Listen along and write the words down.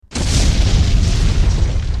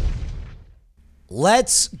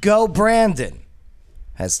Let's Go Brandon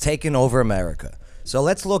has taken over America. So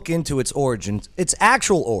let's look into its origins, its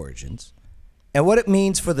actual origins, and what it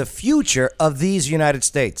means for the future of these United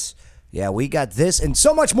States. Yeah, we got this and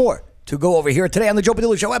so much more to go over here today on the Joe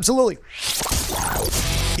Padula Show. Absolutely.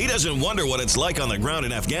 He doesn't wonder what it's like on the ground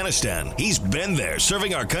in Afghanistan. He's been there,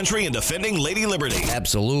 serving our country and defending Lady Liberty.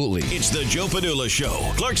 Absolutely. It's the Joe Padula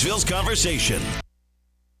Show, Clarksville's Conversation.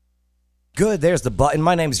 Good, there's the button.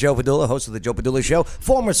 My name is Joe Padula, host of the Joe Padula Show,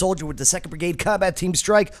 former soldier with the 2nd Brigade Combat Team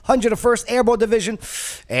Strike, 101st Airborne Division,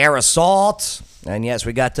 Air Assault. And yes,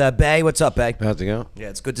 we got Bay. What's up, Bay? How's it going? Yeah,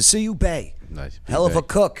 it's good to see you, Bay. Nice. Hell of a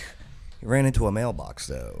cook. You ran into a mailbox,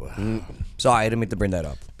 though. Sorry, I didn't mean to bring that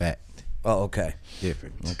up. Backed. Oh, okay.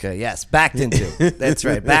 Different. Okay, yes, backed into. That's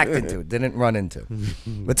right, backed into. Didn't run into.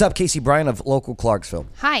 What's up, Casey Bryan of local Clarksville?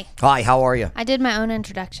 Hi. Hi, how are you? I did my own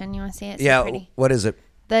introduction. You want to see it? It's Yeah, pretty. what is it?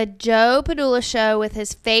 The Joe Padula Show with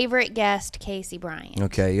his favorite guest, Casey Bryant.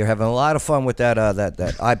 Okay, you're having a lot of fun with that that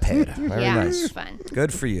iPad. Very Yeah, nice. it's fun.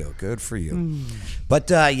 Good for you. Good for you. But,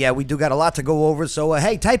 yeah, we do got a lot to go over. So,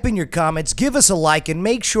 hey, type in your comments, give us a like, and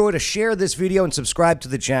make sure to share this video and subscribe to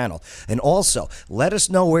the channel. And also, let us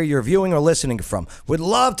know where you're viewing or listening from. We'd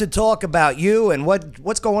love to talk about you and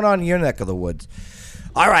what's going on in your neck of the woods.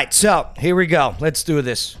 All right, so here we go. Let's do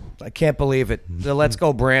this. I can't believe it. The Let's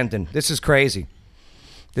Go Brandon. This is crazy.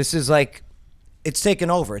 This is like, it's taken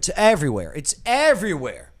over. It's everywhere. It's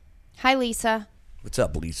everywhere. Hi, Lisa. What's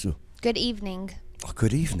up, Lisa? Good evening. Oh,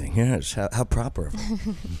 good evening. Yes, how proper of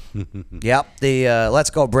her. Yep, the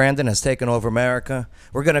Let's Go Brandon has taken over America.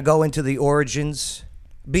 We're going to go into the origins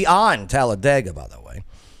beyond Talladega, by the way.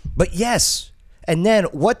 But yes, and then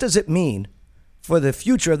what does it mean for the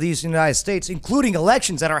future of these United States, including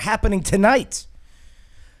elections that are happening tonight?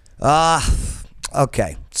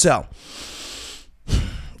 Okay, so...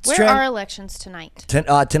 Where are elections tonight?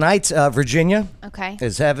 Tonight, Virginia Okay.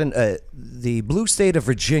 is having the blue state of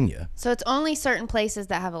Virginia. So it's only certain places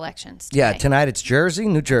that have elections today. Yeah, tonight it's Jersey,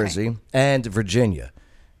 New Jersey, and Virginia.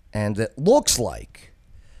 And it looks like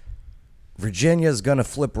Virginia is going to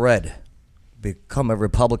flip red, become a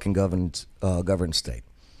Republican governed state.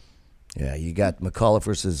 Yeah, you got McCullough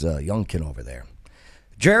versus Youngkin over there.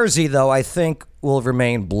 Jersey, though, I think will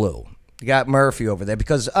remain blue. You got Murphy over there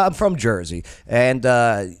because I'm from Jersey, and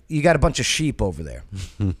you got a bunch of sheep over there.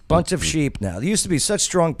 Bunch of sheep now. They used to be such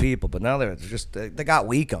strong people, but now they got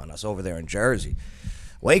weak on us over there in Jersey.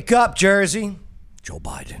 Wake up, Jersey. Joe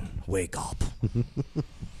Biden, wake up.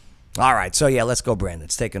 All right, so yeah, Let's Go Brandon.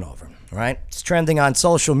 It's taking over, all right? It's trending on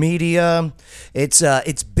social media. It's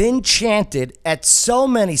been chanted at so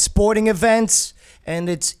many sporting events, and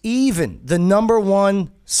it's even the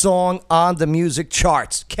 #1 song on the music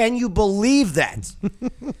charts. Can you believe that?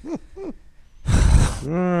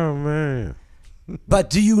 Oh, man. But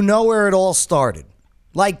do you know where it all started?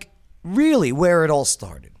 Like, really, where it all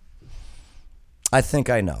started? I think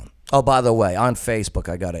I know. Oh, by the way, on Facebook,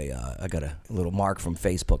 I got a little mark from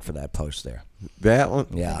Facebook for that post there. That one?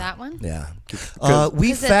 Yeah. For that one? Yeah. We 'Cause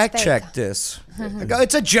it's fact-checked fake. this.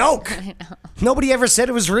 It's a joke. Nobody ever said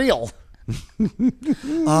it was real.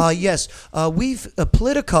 Yes, we've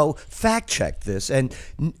Politico fact-checked this, and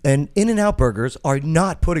In-N-Out Burgers are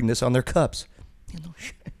not putting this on their cups.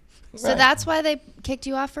 So that's why they kicked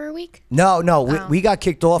you off for a week? No, Oh. we got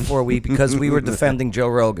kicked off for a week because we were defending Joe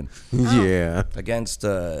Rogan Yeah. against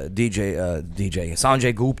DJ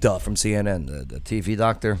Sanjay Gupta from CNN, the TV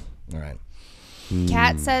doctor. All right.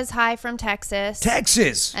 Kat says hi from Texas.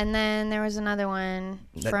 Texas. And then there was another one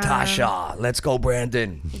from... Natasha. Let's go,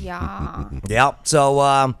 Brandon. Yeah. Yep.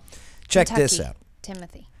 So check this Kentucky. out.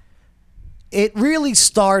 Timothy. It really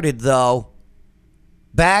started, though,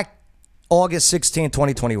 back August 16,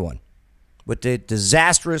 2021, with the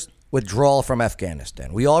disastrous withdrawal from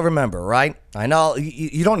Afghanistan. We all remember, right? I know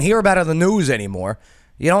you don't hear about it in the news anymore.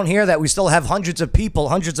 You don't hear that we still have hundreds of people,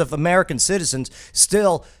 hundreds of American citizens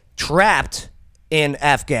still trapped in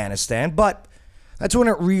Afghanistan, but that's when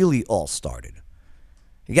it really all started.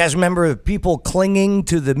 You guys remember people clinging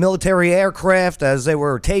to the military aircraft as they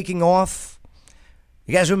were taking off?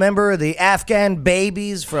 You guys remember the Afghan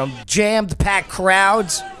babies from jammed packed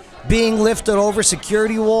crowds being lifted over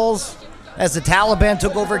security walls as the Taliban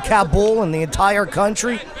took over Kabul and the entire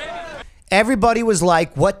country? Everybody was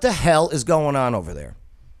like, what the hell is going on over there?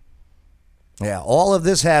 Yeah, all of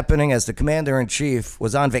this happening as the commander-in-chief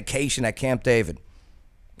was on vacation at Camp David.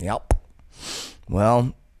 Yep.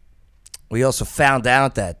 Well, we also found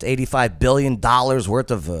out that $85 billion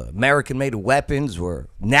worth of American-made weapons were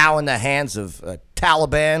now in the hands of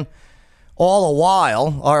Taliban. All the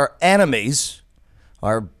while, our enemies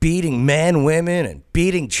are beating men, women, and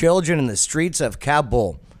beating children in the streets of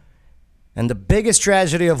Kabul. And the biggest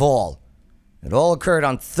tragedy of all, it all occurred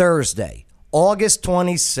on Thursday, August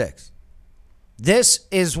 26th. This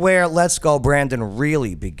is where Let's Go Brandon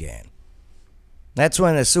really began. That's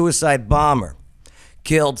when a suicide bomber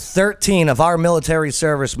killed 13 of our military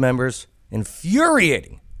service members,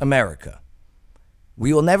 infuriating America.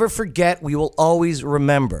 We will never forget. We will always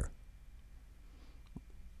remember.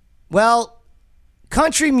 Well,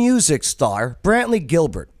 country music star Brantley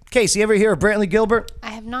Gilbert. Casey, ever hear of Brantley Gilbert? I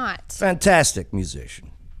have not. Fantastic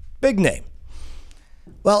musician. Big name.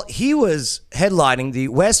 Well, he was headlining the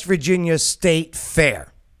West Virginia State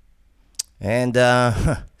Fair. And,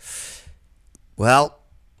 well,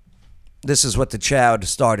 this is what the crowd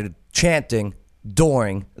started chanting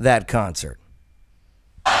during that concert.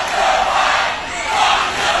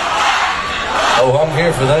 Oh, I'm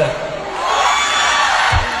here for that.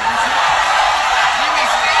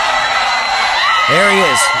 There he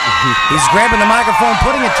is. He's grabbing the microphone,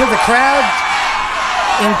 putting it to the crowd,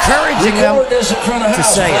 encouraging them to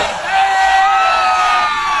say it.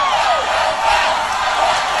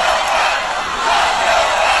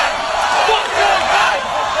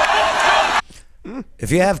 If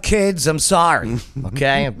you have kids, I'm sorry,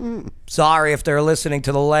 okay? I'm sorry if they're listening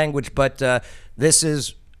to the language, but this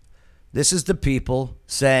is the people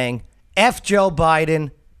saying, F Joe Biden,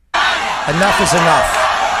 enough is enough.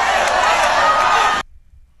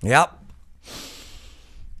 Yep.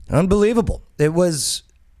 Unbelievable. It was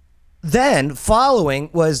then following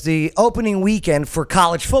was the opening weekend for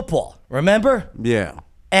college football. Remember? Yeah.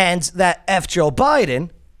 And that F Joe Biden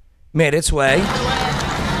made its way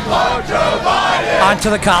onto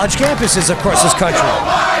the college campuses across this country.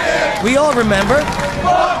 We all remember.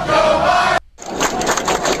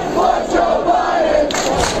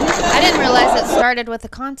 I didn't realize it started with a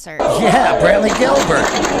concert. Yeah, Brantley Gilbert.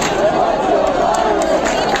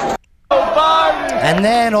 And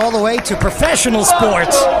then all the way to professional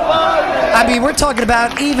sports. I mean, we're talking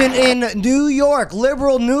about even in New York,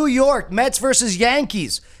 liberal New York, Mets versus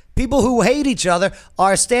Yankees. People who hate each other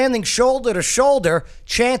are standing shoulder to shoulder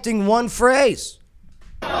chanting one phrase.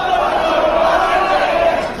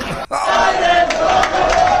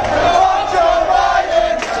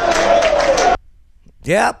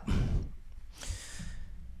 Yep.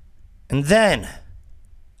 And then,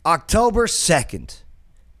 October 2nd,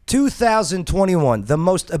 2021, the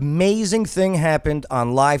most amazing thing happened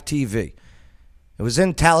on live TV. It was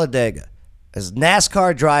in Talladega. As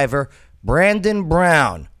NASCAR driver Brandon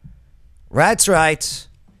Brown. That's right.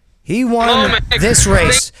 He won this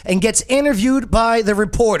race and gets interviewed by the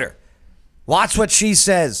reporter. Watch what she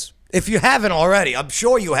says. If you haven't already, I'm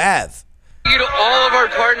sure you have. Thank you to all of our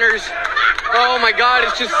partners. Oh my God,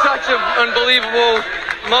 it's just such an unbelievable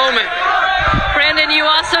moment. Brandon, you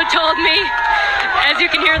also told me, as you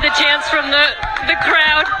can hear the chants from the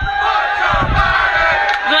crowd,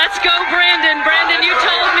 let's go Brandon. Brandon, you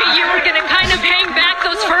told me you were going to kind of hang back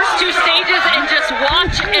those first two stages and just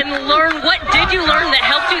watch and learn. What did you learn that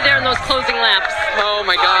helped you there in those closing laps? Oh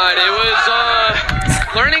my God, it was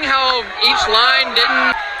learning how each line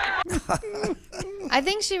didn't... I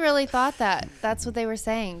think she really thought that. That's what they were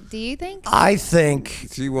saying. Do you think? I think,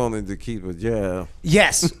 She wanted to keep a job.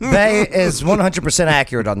 yes, Bay is 100%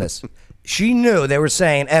 accurate on this. She knew they were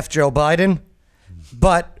saying F Joe Biden,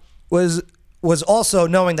 but was also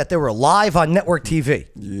knowing that they were live on network TV.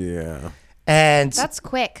 Yeah. And That's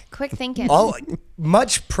quick thinking. oh,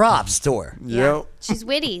 much props to her. Yep. She's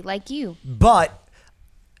witty, like you. But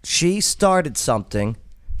she started something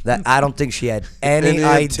that I don't think she had any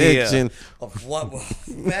idea attention. of what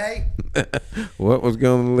Bay. What was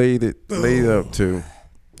going to lead up to?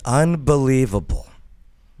 Unbelievable.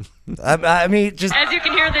 I mean, just As you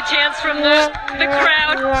can hear the chants from the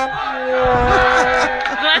crowd,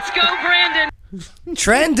 let's go Brandon.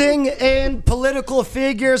 trending in political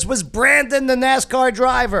figures was Brandon, the NASCAR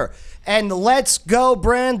driver. And Let's Go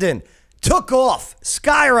Brandon took off,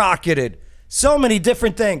 skyrocketed, so many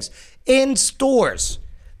different things. In stores,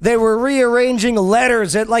 they were rearranging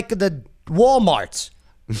letters at like the Walmarts.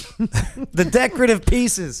 The decorative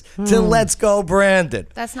pieces to Let's Go Brandon.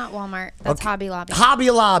 That's not Walmart. That's Okay. Hobby Lobby. Hobby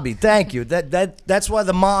Lobby, thank you. That's why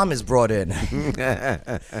the mom is brought in.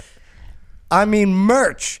 I mean,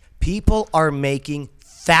 merch. People are making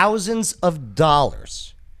thousands of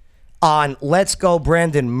dollars on Let's Go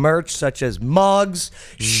Brandon merch, such as mugs,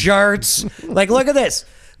 shirts. Like, look at this.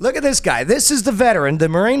 Look at this guy. This is the veteran, the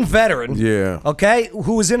Marine veteran. Yeah. Okay,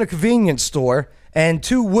 who was in a convenience store, and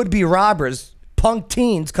two would-be robbers, punk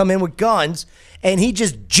teens, come in with guns, and he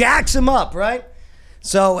just jacks him up, right?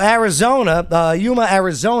 So Arizona, Yuma,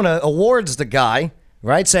 Arizona awards the guy,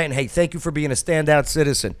 right, saying, hey, thank you for being a standout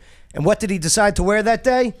citizen. And what did he decide to wear that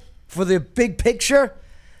day? for the big picture?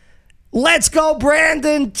 Let's Go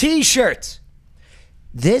Brandon t-shirts.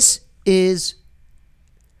 This is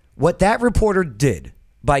what that reporter did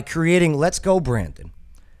by creating Let's Go Brandon,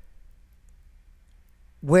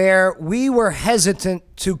 where we were hesitant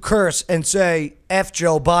to curse and say F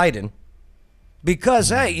Joe Biden because,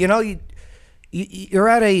 hey, you know, you're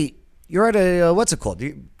at a what's it called?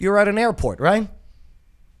 You're at an airport, right?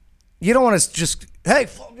 You don't want to just, hey,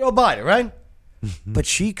 fuck Joe Biden, right? But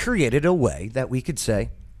she created a way that we could say,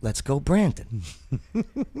 let's go Brandon.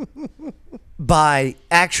 By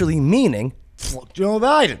actually meaning, fuck Joe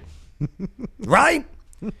Biden. Right?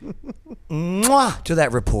 Mwah, to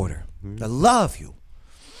that reporter. I love you.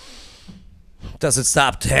 Doesn't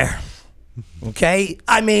stop there. Okay?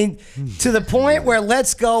 I mean, to the point where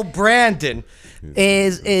Let's Go Brandon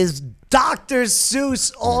is Dr.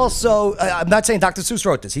 Seuss also. I'm not saying Dr. Seuss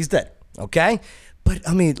wrote this. He's dead. Okay? But,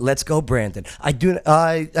 I mean, Let's Go Brandon. I do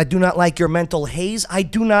not like your mental haze. I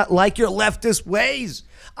do not like your leftist ways.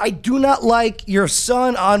 I do not like your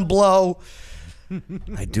son on blow.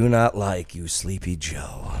 I do not like you, Sleepy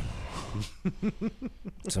Joe.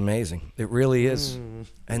 It's amazing. It really is.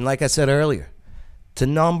 And like I said earlier, to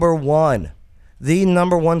number one, the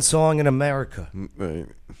number one song in America. Right.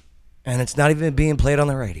 And it's not even being played on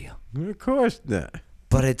the radio. Of course not.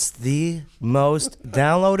 But it's the most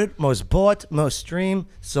downloaded, most bought, most streamed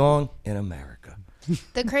song in America.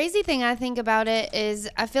 The crazy thing I think about it is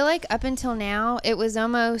I feel like up until now, it was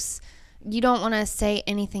almost, you don't want to say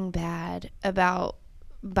anything bad about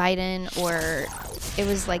Biden, or it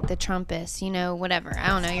was like the Trumpists, you know, whatever. I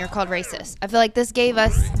don't know. You're called racist. I feel like this gave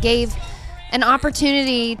an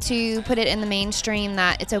opportunity to put it in the mainstream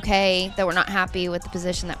that it's okay that we're not happy with the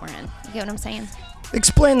position that we're in. You get what I'm saying?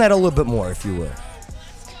 Explain that a little bit more, if you will.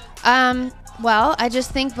 Well, I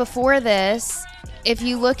just think before this, if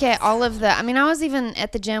you look at all of the, I mean, I was even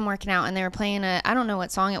at the gym working out and they were playing I don't know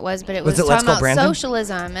what song it was, but it was talking about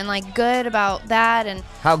socialism and like good about that and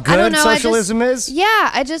how good socialism is?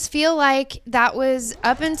 Yeah, I just feel like that was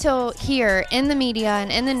up until here in the media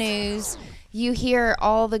and in the news, you hear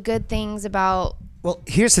all the good things about. Well,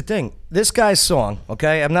 here's the thing. This guy's song,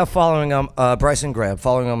 okay, I'm now following him, Bryson Graham,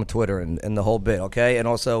 following him on Twitter and the whole bit, okay? And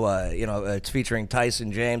also, it's featuring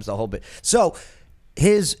Tyson James, the whole bit. So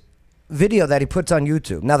his video that he puts on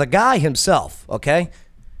YouTube. Now, the guy himself, okay,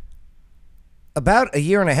 about a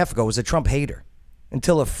year and a half ago was a Trump hater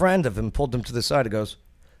until a friend of him pulled him to the side and goes,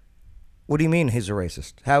 what do you mean he's a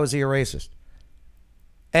racist? How is he a racist?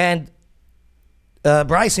 And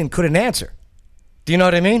Bryson couldn't answer. Do you know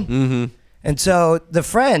what I mean? Mm-hmm. And so the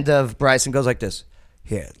friend of Bryson goes like this,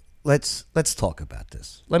 here, let's talk about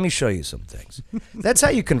this. Let me show you some things. That's how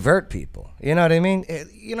you convert people. You know what I mean?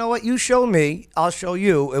 You know what? You show me, I'll show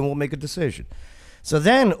you, and we'll make a decision. So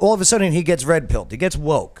then all of a sudden he gets red-pilled. He gets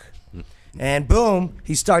woke. And boom,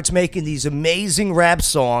 he starts making these amazing rap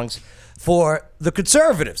songs for the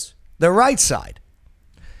conservatives, the right side.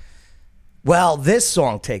 Well, this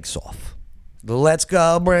song takes off. The Let's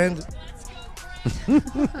Go Brandon.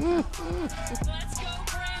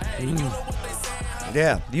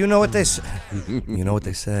 Yeah, you know what they said. You know what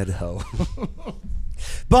they said, ho.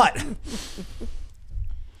 But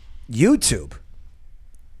YouTube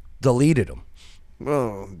deleted them.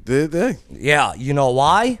 Oh, did they? Yeah, you know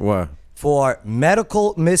why? Why? For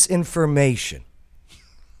medical misinformation.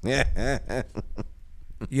 Yeah.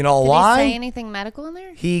 You know Did why? he say anything medical in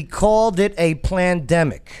there? He called it a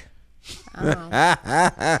pandemic.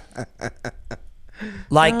 Oh.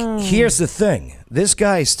 Like, here's the thing. This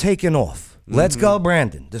guy's taken off. Let's Go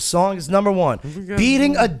Brandon. The song is number one.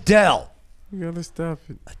 Beating Adele. You gotta stop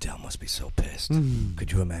it. Adele must be so pissed.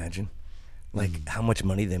 Could you imagine? Like, how much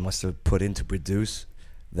money they must have put in to produce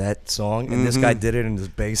that song, and this guy did it in his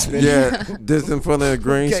basement. Yeah, this in front of a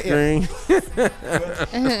green screen.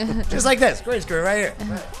 Just like this, green screen right here.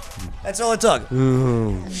 That's all it took.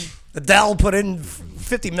 Adele put in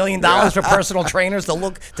 $50 million for personal trainers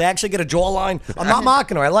to actually get a jawline. I'm not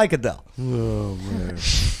mocking her. I like Adele. Oh man.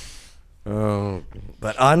 Oh.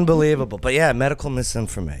 But unbelievable. But yeah, medical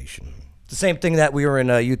misinformation. The same thing that we were in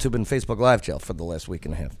YouTube and Facebook Live jail for the last week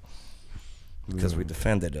and a half. Because we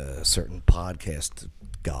defended a certain podcast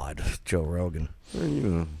god, Joe Rogan. You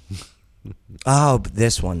know. Oh, but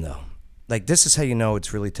this one, though. Like, this is how you know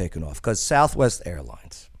it's really taken off. Because Southwest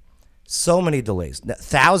Airlines, so many delays.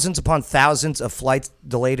 Thousands upon thousands of flights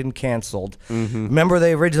delayed and canceled. Remember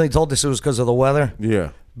they originally told us it was because of the weather?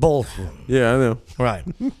 Yeah. Bullshit. Yeah, I know. Right.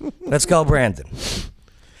 Let's go, Brandon.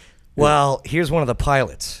 Well, here's one of the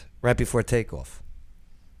pilots right before takeoff.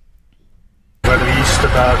 Weather east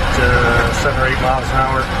about 7 or 8 miles an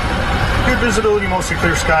hour. Good visibility, mostly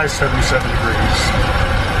clear skies, 77 degrees.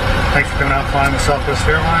 Thanks for coming out and flying with Southwest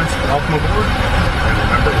Airlines. Welcome aboard. And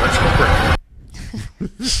remember, let's go Brandon.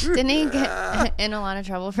 Didn't he get in a lot of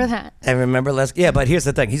trouble for that? And remember, but here's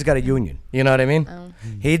the thing. He's got a union. You know what I mean?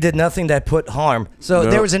 He did nothing that put harm. So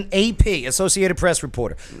there was an AP, Associated Press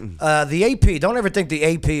reporter. The AP, don't ever think the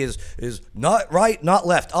AP is not right, not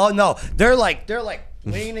left. Oh, no. They're like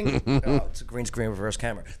leaning. Oh, it's a green screen reverse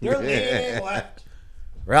camera. They're leaning left.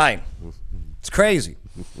 Right. It's crazy.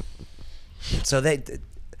 So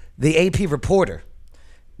the AP reporter,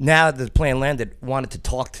 now that the plane landed, wanted to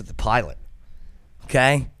talk to the pilot.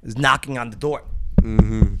 Okay? Is knocking on the door.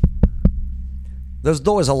 Mm-hmm. Those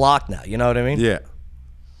doors are locked now. You know what I mean? Yeah.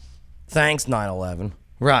 Thanks, 9/11.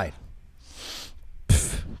 Right.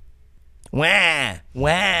 Wah,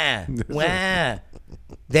 wah, wah.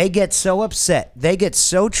 They get so upset. They get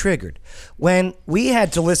so triggered. When we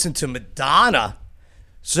had to listen to Madonna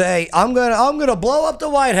say, I'm gonna blow up the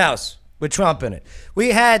White House with Trump in it.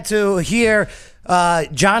 We had to hear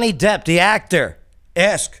Johnny Depp, the actor,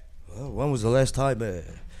 ask, when was the last time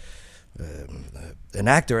an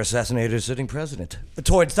actor assassinated a sitting president?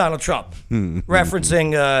 Towards Donald Trump,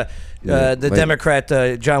 referencing the Democrat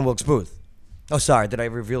John Wilkes Booth. Oh, sorry. Did I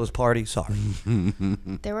reveal his party? Sorry.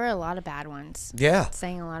 There were a lot of bad ones. Yeah.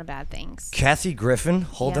 Saying a lot of bad things. Kathy Griffin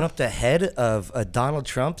holding up the head of Donald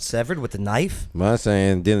Trump severed with a knife. My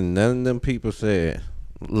saying, didn't none of them people said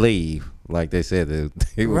leave like they said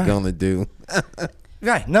they were going to do.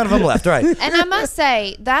 Right. None of them left. Right. And I must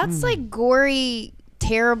say, that's like gory,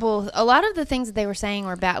 terrible. A lot of the things that they were saying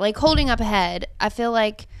were bad. Like holding up a head. I feel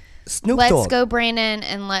like let's go Brandon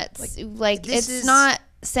and let's it's not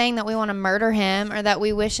saying that we want to murder him or that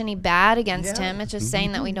we wish any bad against him. It's just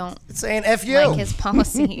saying that we don't saying F you. like his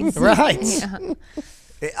policies. Right.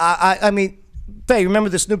 Yeah. I mean, Faye, remember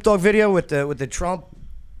the Snoop Dogg video with the Trump?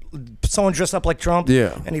 Someone dressed up like Trump,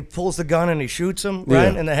 and he pulls the gun and he shoots him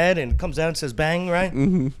right in the head and comes out and says bang, right?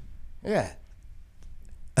 Mm-hmm. Yeah.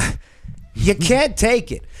 You can't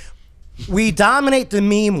take it. We dominate the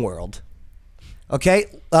meme world. Okay,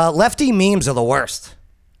 lefty memes are the worst.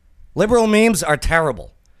 Liberal memes are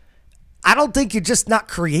terrible. I don't think you're just not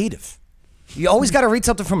creative. You always got to read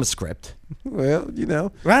something from a script. Well,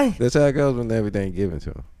 right? That's how it goes when everything's given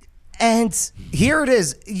to them. And here it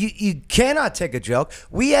is. You cannot take a joke.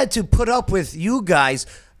 We had to put up with you guys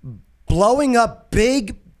blowing up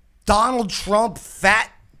big Donald Trump fat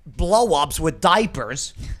blow-ups with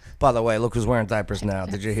diapers. By the way, look who's wearing diapers now.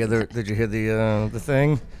 Did you hear the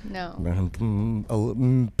thing?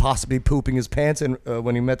 No. Possibly pooping his pants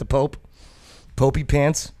when he met the Pope. Popey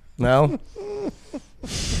pants? No.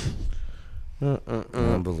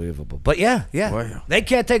 Unbelievable. But yeah. Wow. They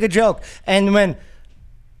can't take a joke. And when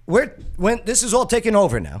this is all taken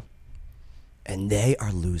over now, and they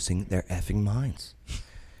are losing their effing minds.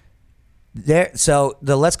 So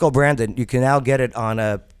the Let's Go Brandon, you can now get it on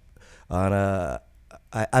a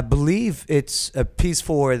I believe it's a piece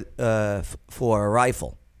for a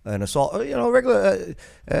rifle, an assault, regular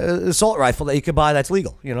assault rifle that you could buy that's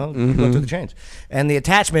legal. You go through the chains, and the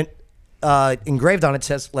attachment engraved on it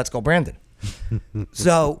says "Let's Go Brandon."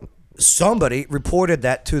 So somebody reported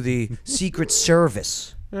that to the Secret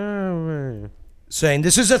Service, saying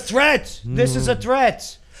this is a threat. This is a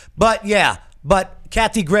threat. But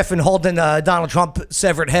Kathy Griffin holding Donald Trump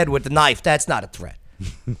severed head with the knife, that's not a threat.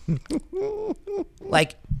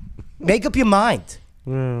 Like, make up your mind.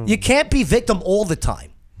 You can't be victim all the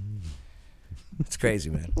time. It's crazy,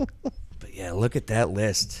 man. But yeah, look at that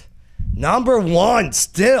list. Number 1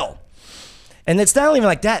 still. And it's not even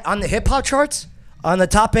like that. On the hip hop charts, on the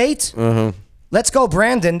top 8, Let's Go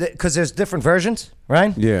Brandon, because there's different versions,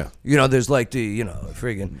 right? Yeah. There's like the,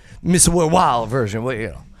 friggin' Mr. Worldwide version.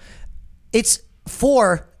 It's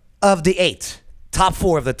 4 of the 8. Top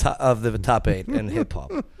 4 of the top 8 in hip hop.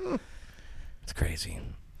 It's crazy.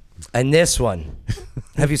 And this one,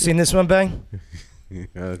 have you seen this one, Bang?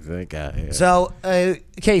 I think I have. So,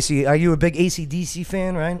 Casey, are you a big AC/DC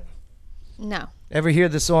fan, right? No. Ever hear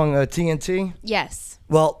the song TNT? Yes.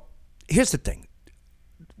 Well, here's the thing.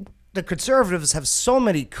 The conservatives have so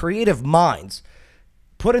many creative minds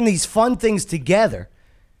putting these fun things together.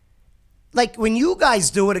 Like, when you guys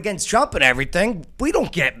do it against Trump and everything, we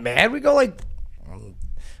don't get mad. We go like,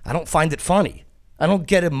 I don't find it funny. I don't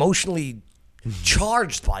get emotionally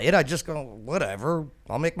charged by it. I just go, whatever,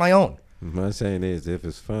 I'll make my own. My saying is, if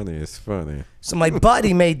it's funny, it's funny. So my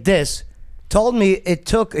buddy made this, told me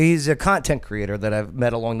he's a content creator that I've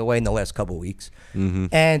met along the way in the last couple of weeks.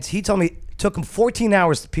 And he told me it took him 14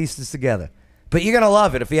 hours to piece this together. But you're going to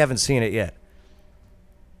love it if you haven't seen it yet.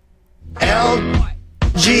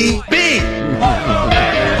 LGB.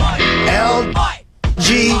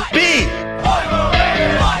 LGB.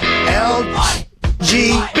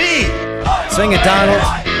 Sing it, Donald.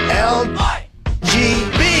 LGB.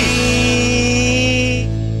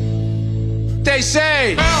 They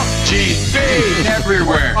say LGB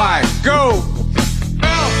everywhere I go.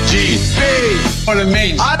 LGB. What it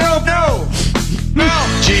means, I don't know.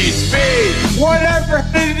 LGB. Whatever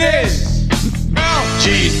it is.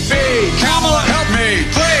 LGB. Kamala, help me,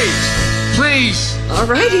 please.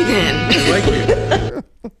 Alrighty then.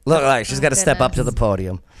 Look, all right, she's got to step up to the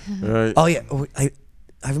podium. Right. Oh yeah,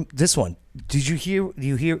 this one. Did you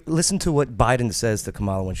hear? Listen to what Biden says to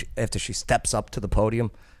Kamala after she steps up to the podium.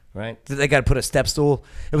 Right? They got to put a step stool.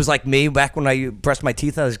 It was like me back when I brushed my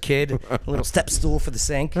teeth as a kid. A little step stool for the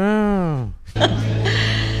sink. Oh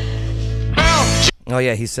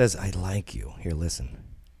yeah, he says, "I like you." Here, listen.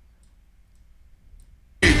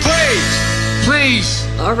 Please.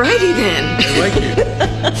 Alrighty then.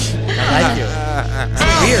 I like you. It's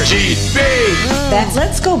weird. LGB. That's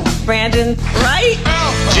let's go, Brandon. Right?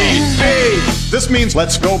 LGB. This means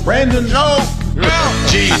let's go, Brandon. No.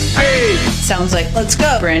 LGB. Sounds like let's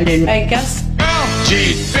go, Brandon. I guess.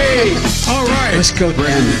 LGB. All right. Let's go,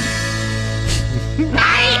 Brandon.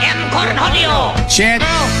 I am Cornholio. Chant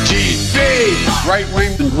LGB. Right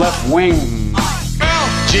wing and left wing.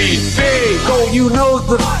 LGB. So you know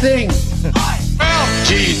the thing.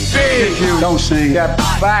 LGB. If you don't sing that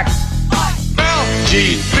back.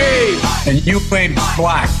 LGB. And you ain't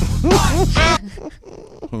black.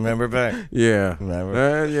 Remember back? Yeah.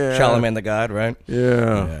 Remember? Yeah. Charlemagne the God, right?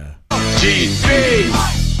 Yeah. LGB.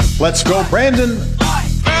 Let's go, Brandon.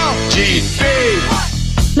 LGB.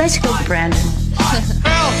 Let's go, Brandon.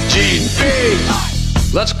 LGB.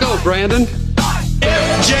 Let's go, Brandon.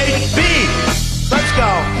 LJB. Let's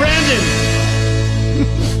go, Brandon.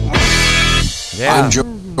 Yeah. I'm Joe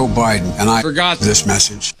Biden, and I forgot this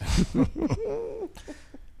message.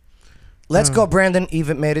 Let's go, Brandon.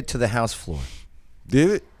 Even made it to the House floor. Did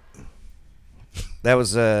it? That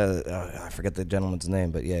was I forget the gentleman's name,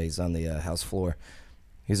 but yeah, he's on the House floor.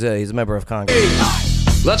 He's a member of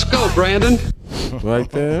Congress. Let's go, Brandon. Right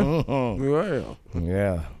there? Well.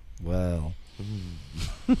 Yeah. Well.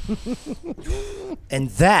 And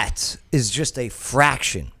that is just a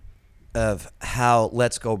fraction of how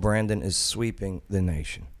Let's Go Brandon is sweeping the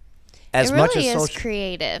nation. As it really much as is social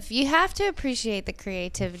creative. You have to appreciate the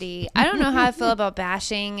creativity. I don't know how I feel about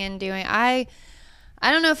bashing and doing. I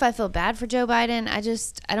don't know if I feel bad for Joe Biden.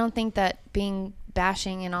 I don't think that being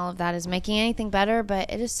bashing and all of that is making anything better.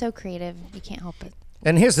 But it is so creative. You can't help it.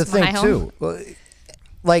 And here's the thing too,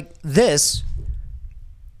 like this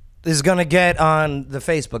is gonna get on the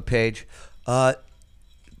Facebook page.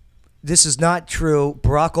 This is not true.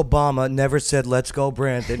 Barack Obama never said "Let's go,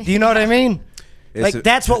 Brandon." Do you know what I mean?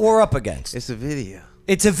 That's what we're up against. It's a video.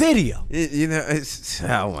 It's a video. It's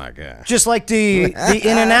oh my god. Just like the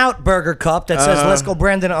In-N-Out burger cup that says "Let's go,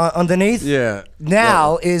 Brandon" underneath. Yeah.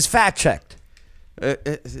 Now is fact checked.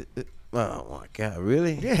 Oh my god,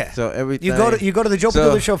 really? Yeah. So everything you go to the Joe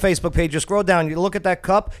Padula Show Facebook page. You scroll down. You look at that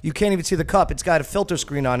cup. You can't even see the cup. It's got a filter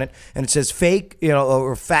screen on it, and it says fake,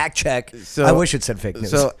 or fact check. So, I wish it said fake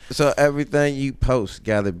news. So everything you post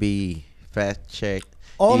got to be fact checked.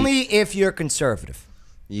 Only if you're conservative.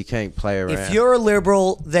 You can't play around. If you're a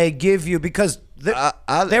liberal, they give you because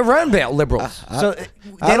they're run by liberals, so they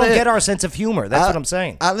don't get our sense of humor. That's what I'm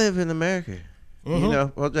saying. I live in America. Mm-hmm. You know,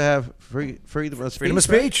 supposed to have freedom of speech. Freedom of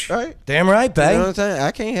speech. Right? Damn right, babe. You know what I'm saying? I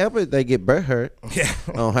can't help it. They get hurt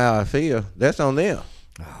on how I feel. That's on them.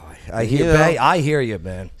 Oh, I hear you,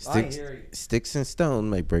 man. Sticks and stones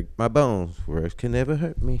may break my bones. Words can never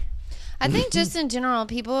hurt me. I think just in general,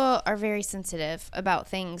 people are very sensitive about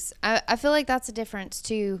things. I feel like that's a difference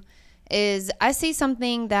too. Is I see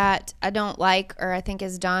something that I don't like or I think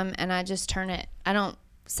is dumb, and I just turn it. I don't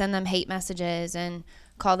send them hate messages and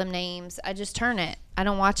call them names. I just turn it. I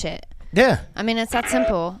don't watch it. Yeah. I mean, it's that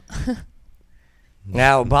simple.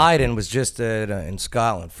 Now, Biden was just in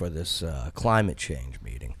Scotland for this climate change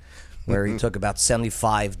meeting where he took about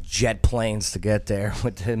 75 jet planes to get there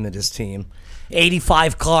with him and his team.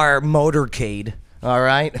 85-car motorcade, all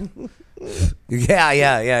right?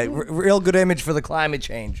 Yeah. Real good image for the climate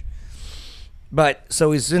change. But,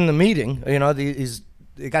 so he's in the meeting, they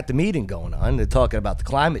got the meeting going on. They're talking about the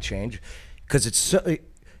climate change because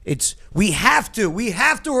we have to,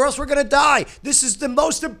 or else we're going to die. This is the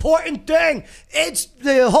most important thing. It's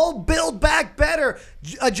the whole Build Back Better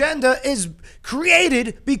agenda is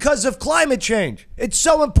created because of climate change. It's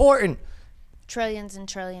so important. Trillions and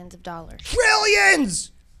trillions of dollars.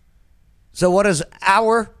 Trillions! So what does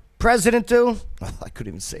our president do? Oh, I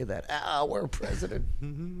couldn't even say that. Our president.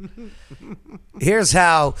 Here's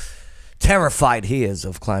how terrified he is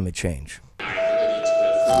of climate change.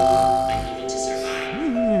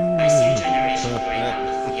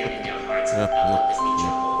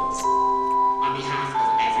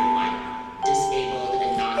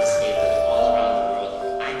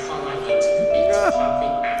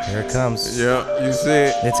 Here it comes. Yeah, you see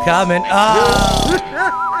it. It's coming. Oh.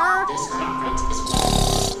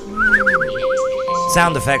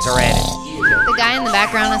 Sound effects are added. The guy in the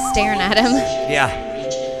background is staring at him. Yeah.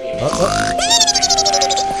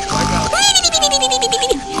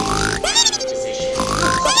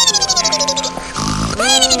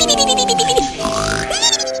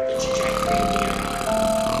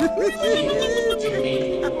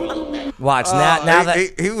 Watch now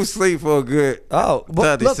that he was asleep for a good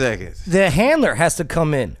 30 seconds. The handler has to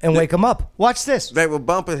come in and wake him up. Watch this. They were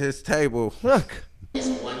bumping his table. Look.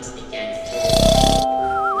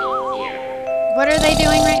 What are they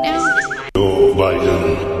doing right now? Joe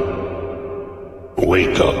Biden,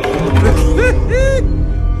 wake up.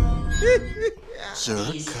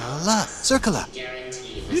 Circula.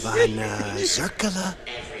 Vana circula.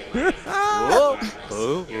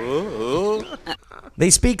 They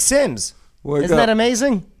speak Sims. Wake Isn't up. that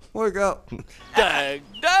amazing? Wake up. Dag,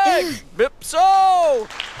 Bipso! Oh,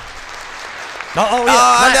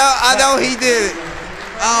 yeah. I know he did it.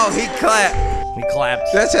 Oh, he clapped. He clapped.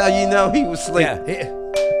 That's how you know he was asleep. Yeah.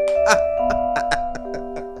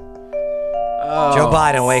 Joe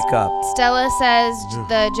Biden, wake up. Stella says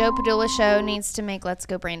the Joe Padula Show needs to make Let's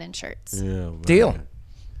Go Brandon shirts. Yeah, man. Deal.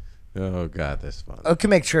 Oh, God, that's funny. I can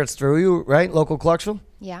make shirts through you, right? Local Clarksville?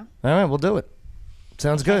 Yeah. All right, we'll do it.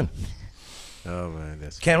 Sounds good. Oh, man,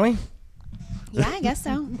 that's Can we? Yeah, I guess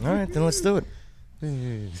so. All right, then let's do it.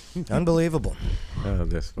 Unbelievable. Oh,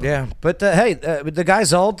 that's funny. Yeah, but hey, the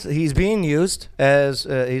guy's old. He's being used as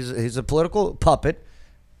he's a political puppet.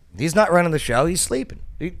 He's not running the show. He's sleeping.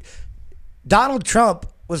 Donald Trump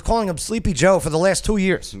was calling him Sleepy Joe for the last 2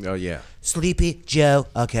 years. Oh, yeah. Sleepy Joe.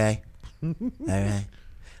 Okay. All right.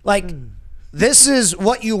 Like, this is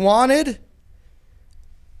what you wanted,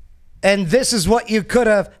 and this is what you could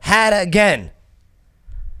have had again.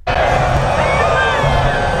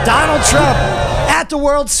 Donald Trump at the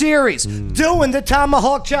World Series doing the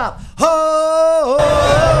tomahawk chop. Ho, ho,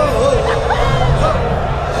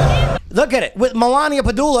 ho. Look at it, with Melania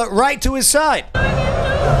Padula right to his side.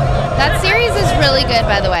 That series is really good,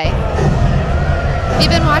 by the way. Have you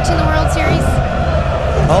been watching the World Series?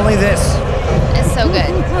 Only this. It's so good.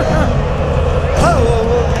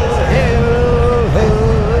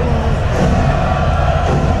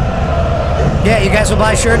 Yeah, you guys will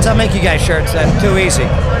buy shirts? I'll make you guys shirts. That's too easy.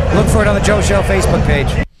 Look for it on the Joe Show Facebook page.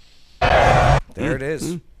 There it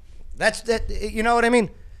is. That's that. You know what I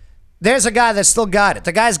mean? There's a guy that's still got it.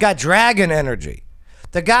 The guy's got dragon energy.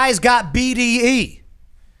 The guy's got BDE.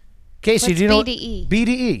 Casey, What's do you know BDE?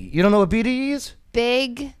 BDE? You don't know what BDE is?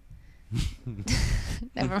 Big.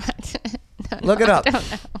 Never mind. No, Look it up. I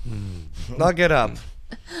don't know. Look it up.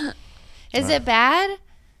 Is it bad?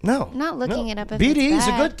 No. I'm not looking it up if BDE it's is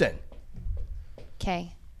a bad. good thing.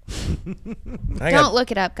 Okay. I Don't got-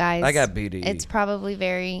 look it up, guys. I got BDE. It's probably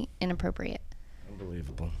very inappropriate.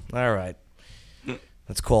 Unbelievable. All right.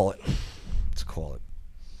 Let's call it. Let's call it.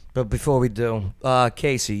 But before we do,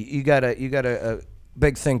 Casey, you got a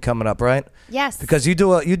big thing coming up, right? Yes. Because you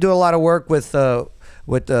do a lot of work with the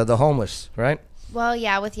homeless, right? Well,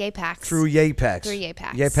 yeah, with YAPAX. Through YAPAX. Through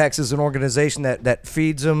YAPAX. YAPAX is an organization that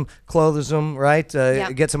feeds them, clothes them, right?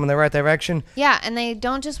 Yep. Gets them in the right direction. Yeah, and they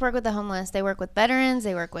don't just work with the homeless. They work with veterans.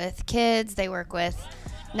 They work with kids. They work with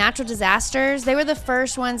natural disasters. They were the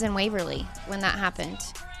first ones in Waverly when that happened.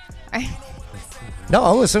 No,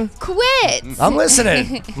 I'm listening. Quit. I'm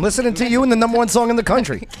listening. I'm listening to you and the number one song in the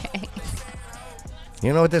country. Okay.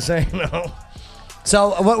 You know what they're saying? No. So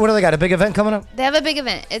what do they got? A big event coming up? They have a big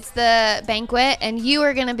event. It's the banquet, and you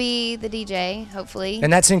are going to be the DJ, hopefully.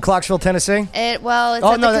 And that's in Clarksville, Tennessee? It's at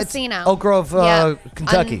the that's casino. Oak Grove, Yeah,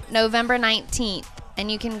 Kentucky. on November 19th.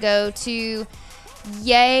 And you can go to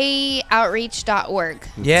yayoutreach.org.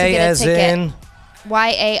 Yay, as in?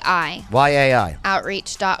 YAI. YAI.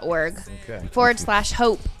 Outreach.org Okay.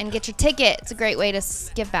 /hope and get your ticket. It's a great way to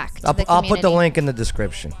give back to the I'll community. put the link in the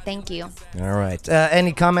description. Thank you. All right.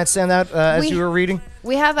 Any comments stand out as you were reading?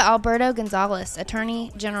 We have Alberto Gonzales,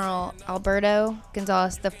 Attorney General Alberto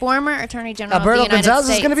Gonzales, the former Attorney General Alberto of the United Gonzales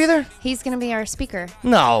States. is going to be there? He's going to be our speaker.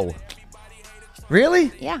 No.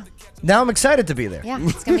 Really? Yeah. Now I'm excited to be there. Yeah,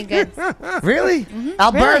 it's going to be good. Really? Mhm,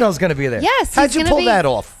 Alberto's really. going to be there. Yes. How'd he's you gonna pull be- that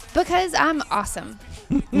off? Because I'm awesome.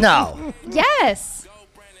 No. Yes.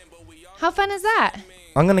 How fun is that?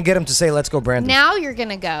 I'm going to get him to say, let's go, Brandon. Now you're going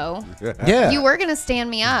to go. Yeah. You were going to stand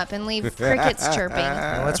me up and leave crickets chirping.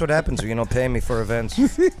 Well, that's what happens when you don't pay me for events.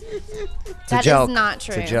 It's That a is joke. not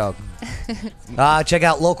true. It's a joke. Check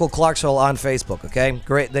out Local Clarksville on Facebook, okay?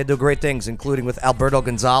 Great. They do great things, including with Alberto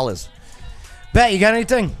Gonzales. Bet, you got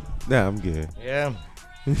anything? No, I'm good. Yeah.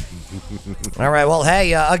 All right. Well,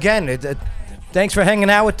 hey, again, Thanks for hanging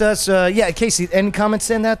out with us. Casey, any comments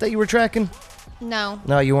in that you were tracking? No.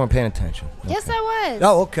 No, you weren't paying attention. Yes, I was.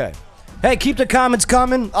 Oh, okay. Hey, keep the comments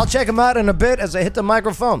coming. I'll check them out in a bit as I hit the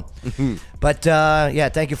microphone. But,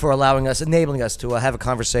 thank you for enabling us to have a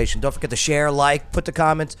conversation. Don't forget to share, like, put the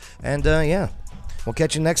comments, and, we'll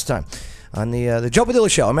catch you next time on the Joe Padula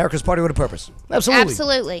Show, America's Party with a Purpose.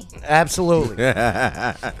 Absolutely.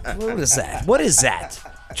 What is that? What is that?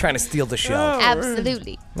 Trying to steal the show.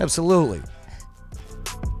 Absolutely.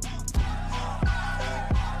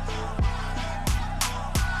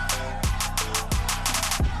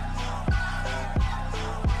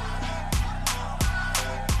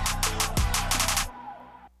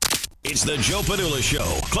 It's the Joe Padula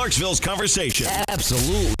Show, Clarksville's conversation.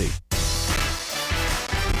 Absolutely.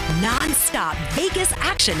 Non-stop Vegas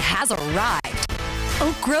action has arrived.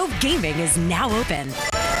 Oak Grove Gaming is now open.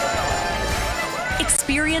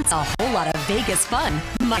 Experience a whole lot of Vegas fun,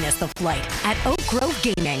 minus the flight, at Oak Grove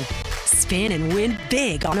Gaming. Spin and win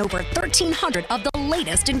big on over 1,300 of the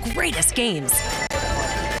latest and greatest games.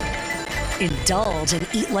 Indulge and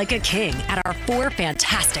eat like a king at our 4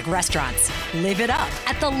 fantastic restaurants. Live it up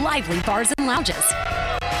at the lively bars and lounges.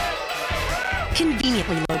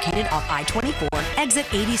 Conveniently located off I-24, exit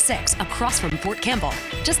 86, across from Fort Campbell.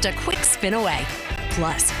 Just a quick spin away.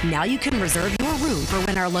 Plus, now you can reserve your room for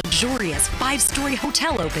when our luxurious 5-story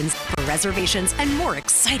hotel opens. For reservations and more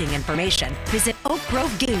exciting information, visit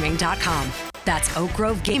oakgrovegaming.com. That's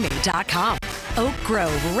oakgrovegaming.com. Oak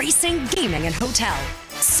Grove Racing, Gaming, and Hotel.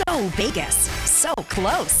 So Vegas, so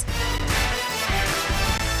close.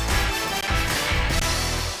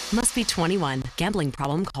 Must be 21. Gambling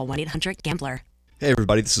problem? Call 1-800-GAMBLER. Hey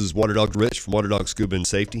everybody, this is Water Dog Rich from Water Dog Scuba and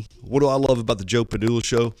Safety. What do I love about the Joe Padula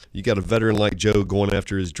Show? You got a veteran like Joe going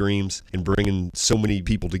after his dreams and bringing so many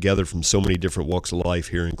people together from so many different walks of life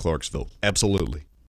here in Clarksville. Absolutely.